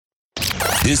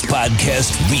This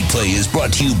podcast replay is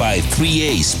brought to you by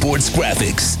 3A Sports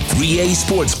Graphics. 3A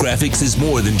Sports Graphics is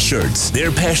more than shirts.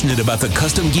 They're passionate about the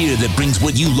custom gear that brings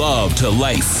what you love to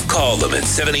life. Call them at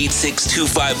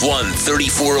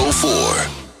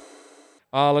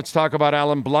 786-251-3404. Let's talk about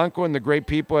Alan Blanco and the great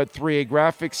people at 3A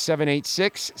Graphix,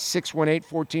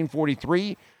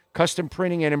 786-618-1443. Custom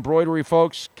printing and embroidery,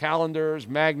 folks. Calendars,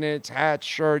 magnets, hats,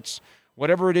 shirts,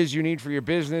 whatever it is you need for your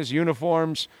business,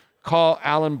 uniforms. Call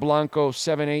Alan Blanco,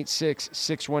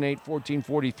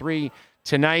 786-618-1443.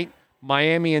 Tonight,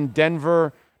 Miami and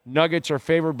Denver. Nuggets are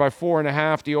favored by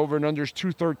 4.5. The over and under is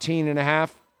 213.5.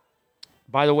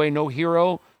 By the way, no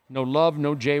Hero, no Love,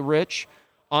 no Jay Rich.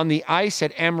 On the ice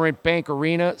at Amerant Bank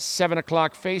Arena, 7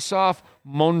 o'clock face-off.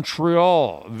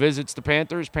 Montreal visits the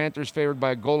Panthers. Panthers favored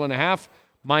by 1.5 goals.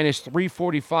 Minus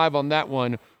 345 on that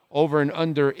one. Over and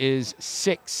under is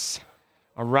 6.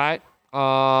 All right.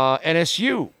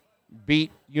 NSU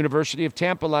beat University of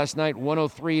Tampa last night,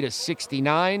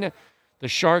 103-69. The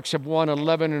Sharks have won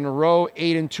 11 in a row,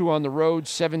 8-2 on the road,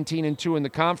 17-2 in the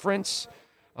conference.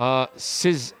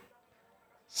 Scisoric,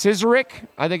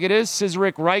 I think it is.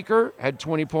 Scisoric Riker had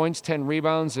 20 points, 10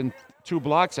 rebounds, and 2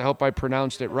 blocks. I hope I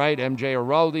pronounced it right. MJ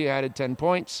Araldi added 10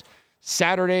 points.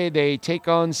 Saturday, they take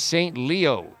on St.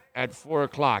 Leo at 4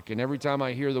 o'clock. And every time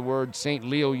I hear the word St.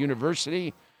 Leo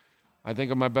University, I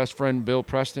think of my best friend Bill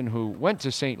Preston, who went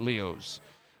to St. Leo's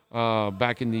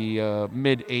back in the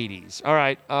mid-'80s. All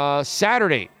right,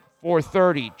 Saturday,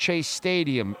 4:30, Chase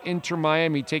Stadium, Inter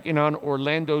Miami taking on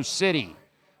Orlando City.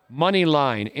 Money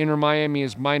line, Inter Miami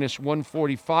is minus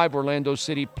 145, Orlando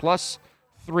City plus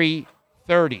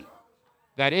 330.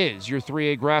 That is your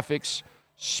 3A Graphics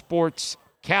sports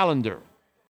calendar.